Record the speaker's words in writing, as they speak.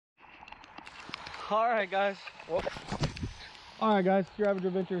Alright guys. Alright guys, Your Average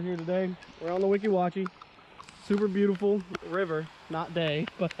Adventure here today. We're on the Wiki Watchy. Super beautiful river, not day,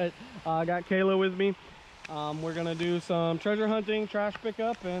 but I got Kayla with me. We're gonna do some treasure hunting, trash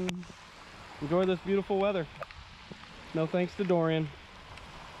pickup, and enjoy this beautiful weather. No thanks to Dorian.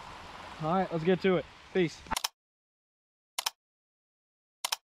 Alright, let's get to it. Peace.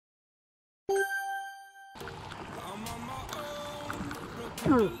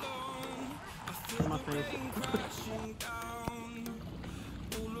 My face.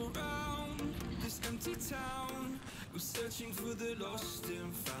 We're searching for the lost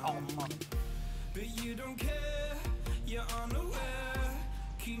and found. But you don't care, you're unaware.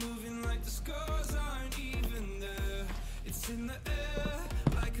 Keep moving like the scars aren't even there. It's in the air,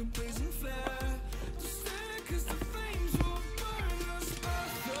 like a blazing flare. Just stare, cause the flames will burn us. I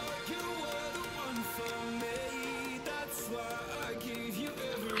thought you were the one for me. That's why I gave you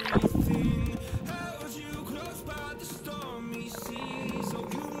everything. Held you close by the stormy seas. Oh,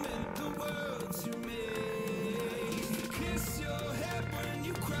 you meant the world to me. Kiss your head when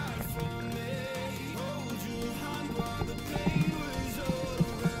you cried for me. Hold your hand while the pain was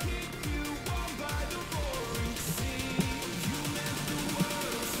over. Keep you warm by the roaring sea. You meant the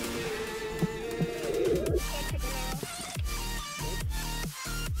world to me.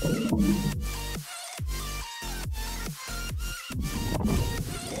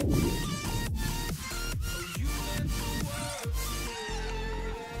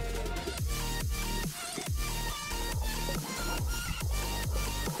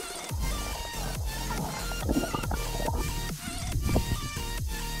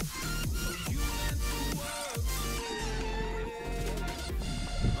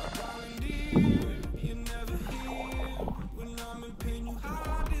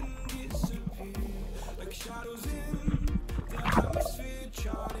 Shadows in the atmosphere,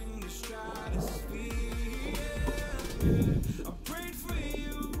 charting the stratosphere. Yeah. I prayed for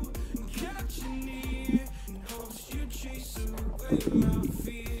you and kept you near in hopes you'd chase away my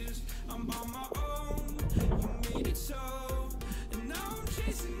fears. I'm on my own, you made it so, and now I'm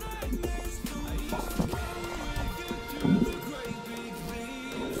chasing nightmares. I used to run with you through the great big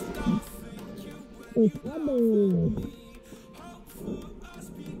leaves, laughing you when you laugh at me. Hope for us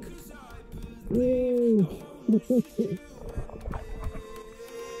because I believe. I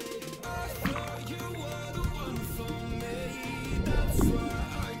thought you were the one for me. That's why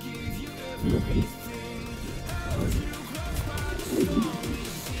I gave you everything. Held you close by the stormy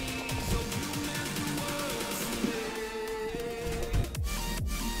seas. Oh, you meant the world to me.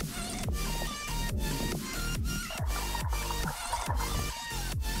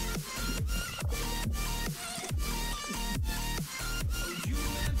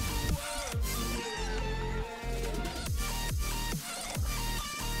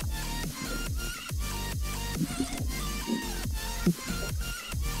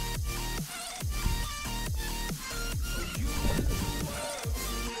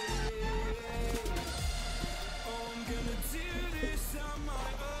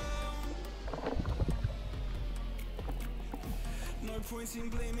 No point in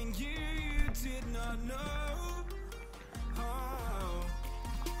blaming you, you did not know. Oh,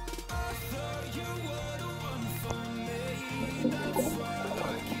 I thought you were the one for me. That's why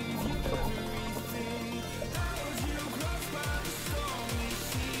I gave you everything. Held you close by the stormy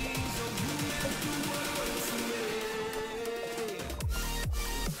seas. Oh, you meant the world to me.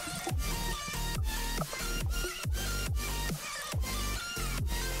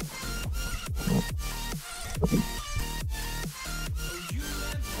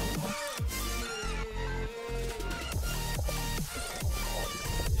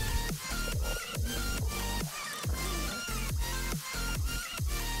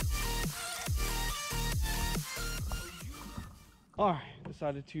 Alright,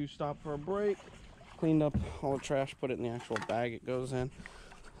 decided to stop for a break. Cleaned up all the trash, put it in the actual bag it goes in.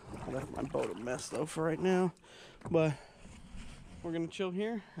 I left my boat a mess though for right now. But we're gonna chill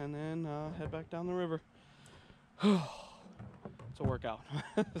here and then head back down the river. It's a workout.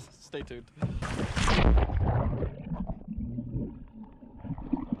 Stay tuned.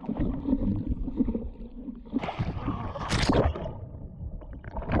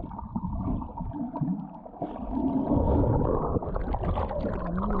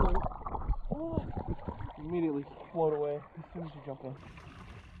 Immediately float away as soon as you jump in. I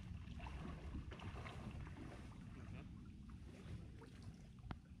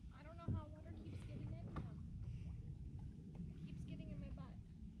don't know how water keeps getting in him. It keeps getting in my butt.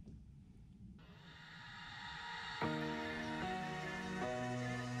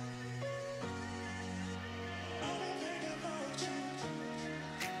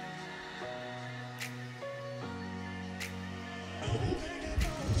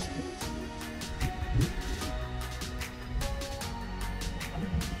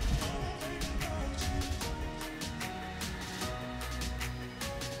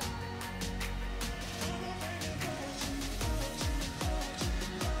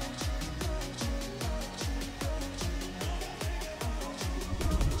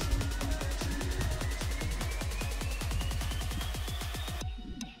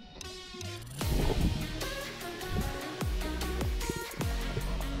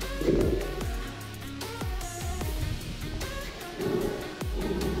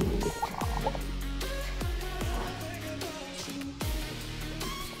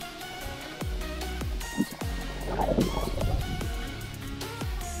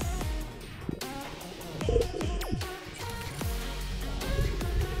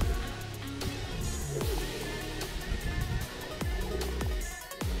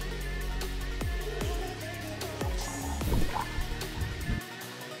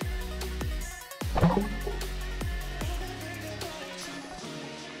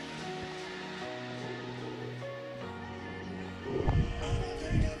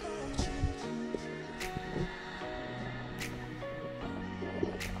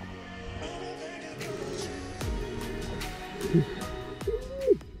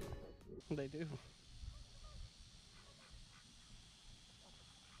 They do.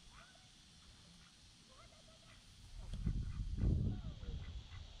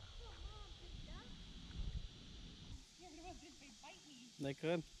 They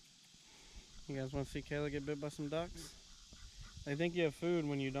could. You guys want to see Kayla get bit by some ducks? They think you have food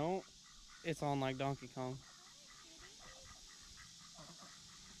when you don't. It's on like Donkey Kong.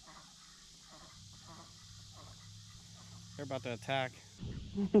 They're about to attack.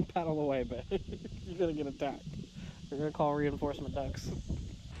 Paddle away, but you're gonna get attacked. You're gonna call reinforcement ducks.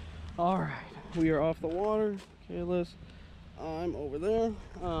 All right, we are off the water. Kayla's, I'm over there.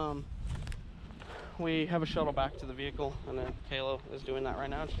 We have a shuttle back to the vehicle, and then Kayla is doing that right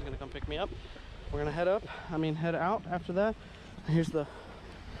now. She's gonna come pick me up. We're gonna head out after that. Here's the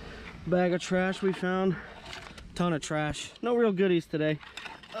bag of trash we found. Ton of trash. No real goodies today.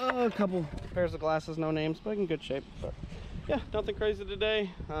 A couple pairs of glasses, no names, but in good shape. But yeah, nothing crazy today.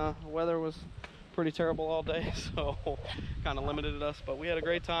 Weather was pretty terrible all day, so kind of limited us, but we had a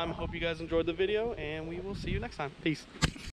great time. Hope you guys enjoyed the video, and we will see you next time. Peace.